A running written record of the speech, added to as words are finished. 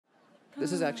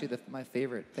This is actually my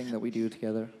favorite thing that we do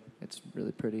together. It's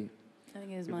really pretty. I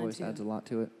think it is Your mine voice too. adds a lot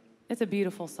to it. It's a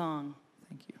beautiful song.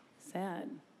 Thank you. Sad.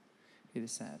 It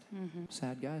is sad.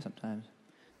 Sad guy sometimes.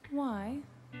 Why?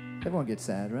 Everyone gets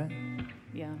sad, right?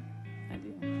 Yeah, I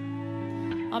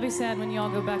do. I'll be sad when y'all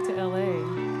go back to LA.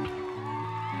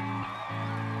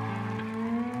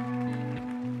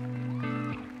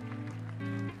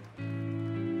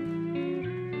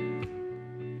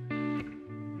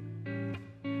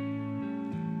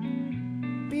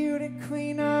 Beauty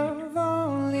queen of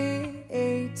only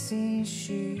 18,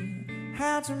 she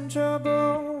had some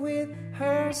trouble with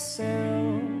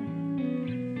herself.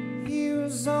 He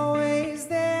was always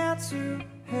there to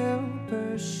help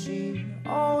her. She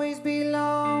always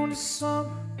belonged to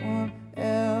someone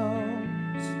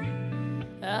else.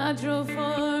 I drove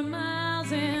for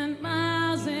miles and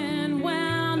miles and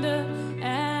wound up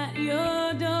at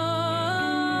your door.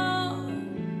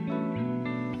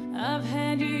 I've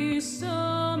had you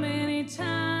so many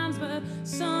times, but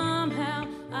somehow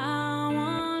I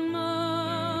want more.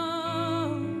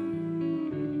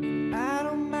 I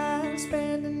don't mind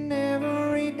spending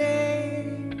every day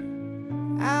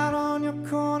out on your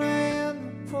corner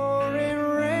in the pouring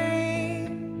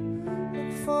rain.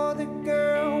 Look for the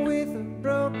girl with a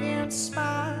broken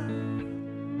spine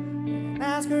and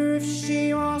ask her if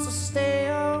she wants to stay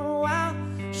a while.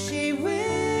 She will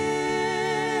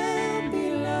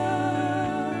be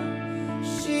loved.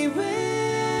 She will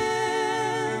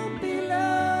be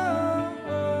loved.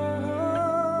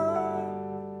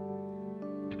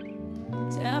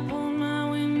 Tap on my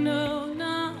window,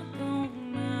 knock on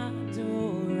my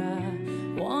door. I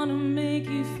wanna make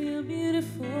you feel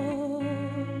beautiful.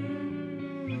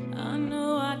 I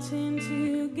know I tend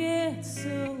to get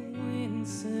so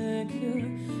insecure.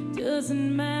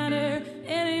 Doesn't matter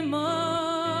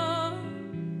anymore.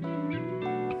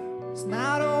 It's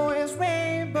not always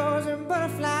rainbows and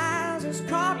butterflies. It's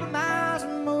compromise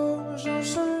and moves on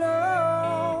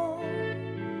slow.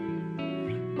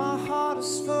 My heart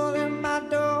is full and my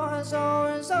door is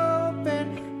always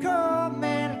open. Come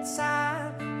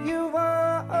anytime you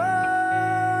want.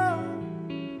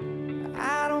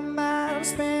 I don't mind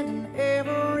spending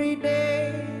every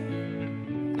day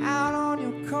out on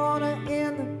your corner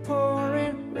in the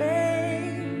pouring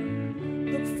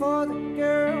rain. Look for the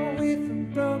girl with a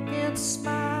broken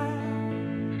smile.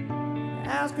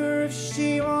 Ask her if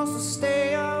she wants to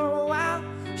stay a while.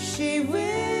 She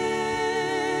will.